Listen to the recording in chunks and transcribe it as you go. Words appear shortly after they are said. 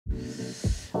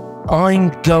I'm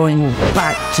going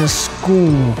back to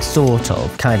school, sort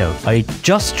of, kind of. I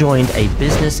just joined a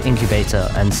business incubator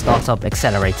and startup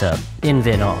accelerator in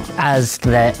Vietnam as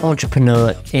their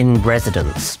entrepreneur in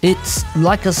residence. It's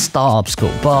like a startup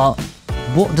school, but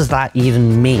what does that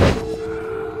even mean?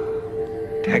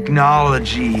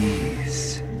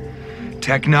 Technologies.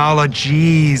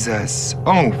 Technologies.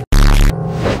 Oh.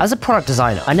 As a product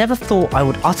designer, I never thought I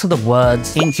would utter the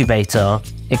words incubator,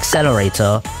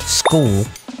 accelerator, school,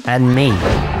 and me.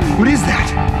 What is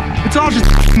that? It's all just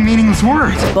meaningless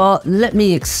words. But let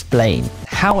me explain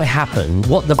how it happened,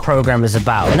 what the program is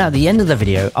about, and at the end of the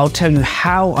video, I'll tell you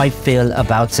how I feel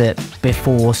about it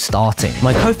before starting.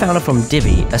 My co-founder from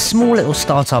Divi, a small little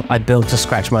startup I built to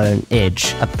scratch my own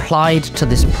itch, applied to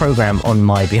this program on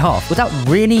my behalf without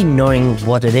really knowing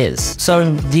what it is.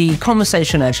 So the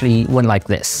conversation actually went like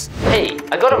this. Hey,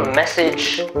 I got a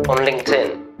message on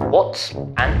LinkedIn. What's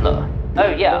Antler? Oh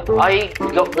yeah, I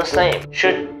got the same.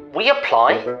 Should we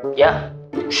apply? Yeah,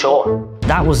 sure.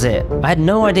 That was it. I had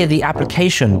no idea the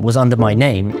application was under my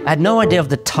name. I had no idea of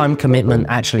the time commitment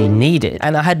actually needed.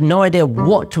 And I had no idea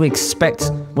what to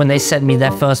expect when they sent me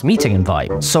their first meeting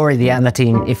invite. Sorry, the Antler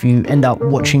team, if you end up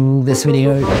watching this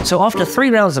video. So after 3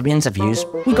 rounds of interviews,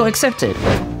 we got accepted.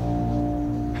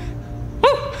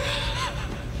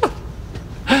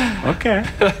 Okay.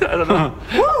 I don't know.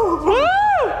 Woo! Woo!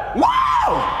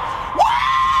 Wow!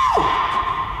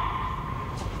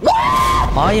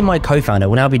 I and my co-founder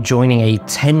will now be joining a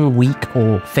 10-week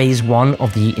or phase 1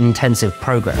 of the intensive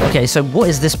program. Okay, so what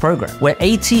is this program? Where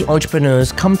 80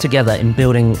 entrepreneurs come together in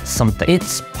building something.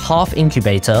 It's half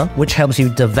incubator, which helps you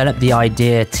develop the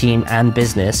idea, team, and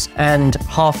business, and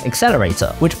half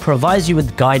accelerator, which provides you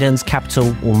with guidance,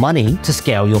 capital, or money to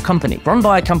scale your company. Run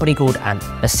by a company called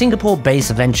Antler, a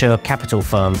Singapore-based venture capital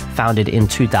firm founded in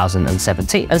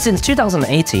 2017. And since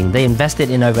 2018, they invested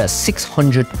in over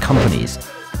 600 companies.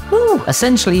 Woo.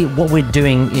 Essentially, what we're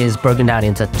doing is broken down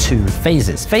into 2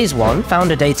 phases. Phase 1,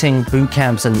 founder dating, boot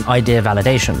camps, and idea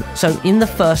validation. So in the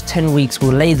first 10 weeks,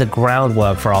 we'll lay the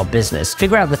groundwork for our business,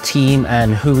 figure out the team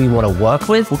and who we want to work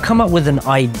with. We'll come up with an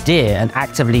idea and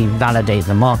actively validate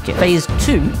the market. Phase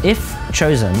 2, if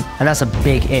chosen, and that's a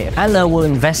big if, Antler will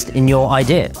invest in your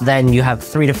idea. Then you have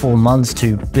 3 to 4 months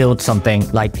to build something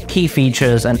like key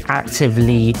features and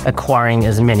actively acquiring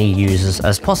as many users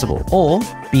as possible, or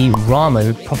be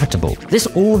ramen profitable. This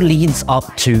all leads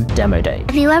up to demo day.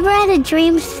 Have you ever had a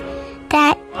dream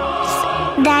that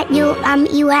you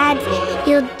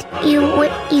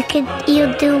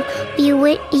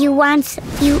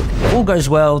All goes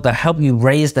well, they'll help you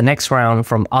raise the next round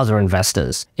from other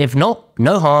investors. If not,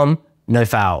 no harm, no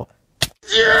foul.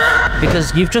 Yeah!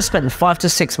 Because you've just spent 5 to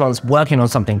 6 months working on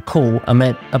something cool and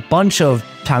met a bunch of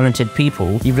talented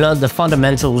people. You've learned the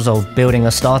fundamentals of building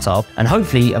a startup and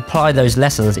hopefully apply those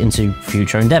lessons into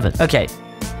future endeavors. Okay,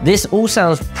 this all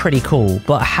sounds pretty cool,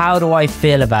 but how do I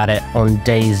feel about it on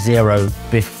day 0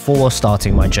 before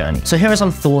starting my journey? So here are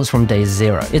some thoughts from day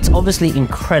 0. It's obviously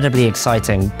incredibly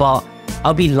exciting, but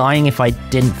I'll be lying if I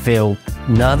didn't feel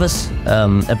nervous,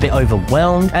 a bit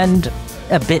overwhelmed, and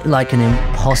a bit like an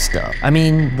imposter. I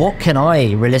mean, what can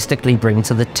I realistically bring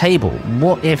to the table?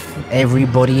 What if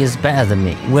everybody is better than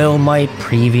me? Will my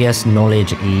previous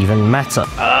knowledge even matter?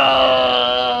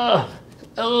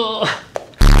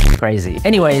 Crazy.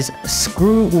 Anyways,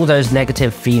 screw all those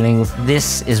negative feelings.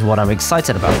 This is what I'm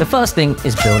excited about. The first thing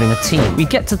is building a team. We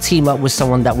get to team up with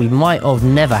someone that we might have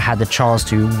never had the chance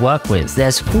to work with.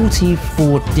 There's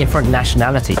 44 different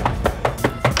nationalities.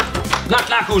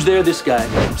 Knock, who's there? This guy.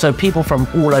 So people from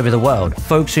all over the world,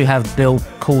 folks who have built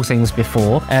cool things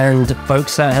before and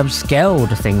folks that have scaled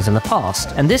things in the past.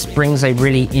 And this brings a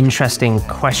really interesting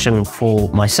question for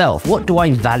myself. What do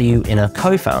I value in a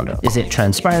co-founder? Is it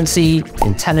transparency,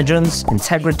 intelligence,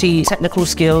 integrity, technical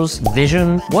skills,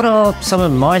 vision? What are some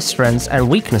of my strengths and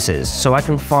weaknesses so I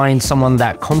can find someone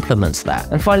that complements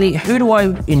that? And finally, who do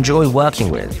I enjoy working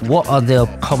with? What are the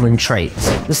common traits?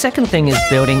 The second thing is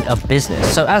building a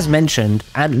business. So as mentioned,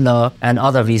 Antler and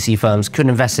other VC firms could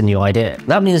invest in your idea.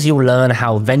 That means you'll learn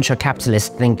how venture capitalists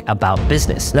think about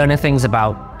business, learning things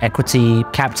about equity,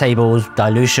 cap tables,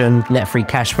 dilution, net free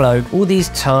cash flow, all these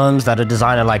terms that a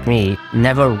designer like me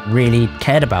never really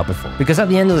cared about before. Because at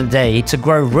the end of the day, to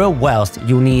grow real wealth,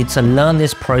 you'll need to learn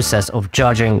this process of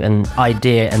judging an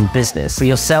idea and business for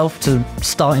yourself to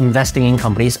start investing in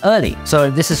companies early.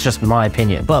 So this is just my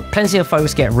opinion, but plenty of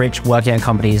folks get rich working at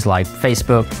companies like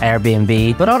Facebook,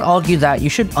 Airbnb, but I'd argue that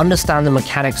you should understand the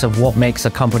mechanics of what makes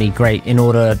a company great in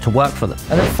order to work for them.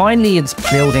 And then finally, it's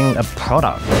building a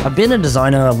product. I've been a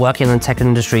designer designer working in the tech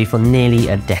industry for nearly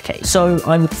a decade, so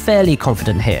I'm fairly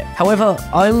confident here. However,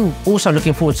 I'm also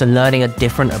looking forward to learning a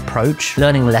different approach,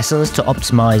 learning lessons to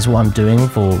optimize what I'm doing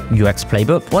for UX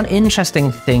Playbook. One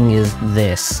interesting thing is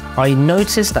this. I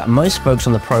noticed that most folks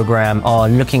on the program are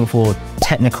looking for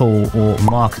technical or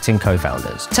marketing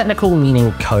co-founders. Technical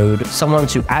meaning code, someone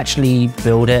to actually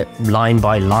build it line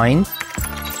by line.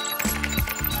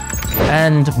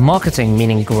 And marketing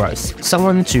meaning growth,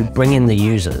 someone to bring in the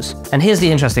users. And here's the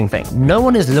interesting thing, no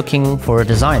one is looking for a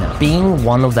designer. Being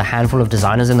one of the handful of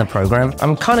designers in the program,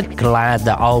 I'm kind of glad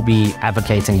that I'll be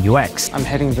advocating UX. I'm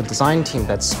heading the design team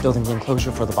that's building the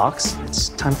enclosure for the box. It's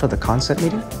time for the concept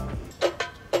meeting.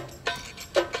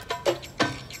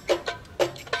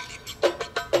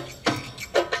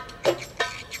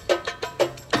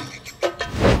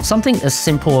 Something as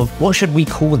simple as what should we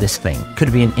call this thing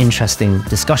could be an interesting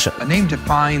discussion. A name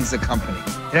defines a company.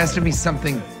 It has to be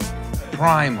something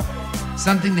primal,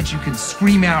 something that you can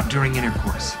scream out during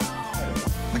intercourse.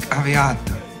 Like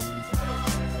aviato.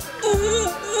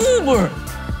 Uber.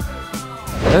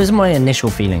 Those are my initial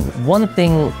feelings. One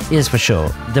thing is for sure,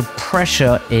 the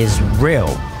pressure is real.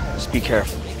 Just be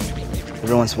careful.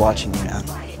 Everyone's watching you now.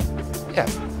 Yeah,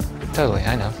 totally,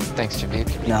 I know. Thanks, Jimmy.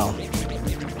 No,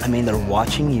 I mean they're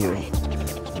watching you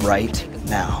right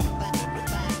now.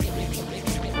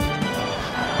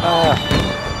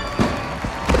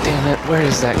 Damn it, where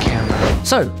is that camera?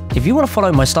 So, if you want to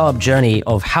follow my startup journey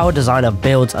of how a designer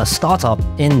builds a startup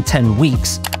in 10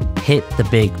 weeks, hit the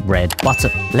big red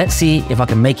button. Let's see if I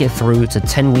can make it through to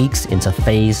 10 weeks into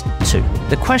phase 2.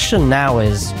 The question now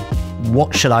is,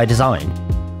 what should I design?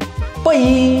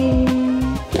 Bye!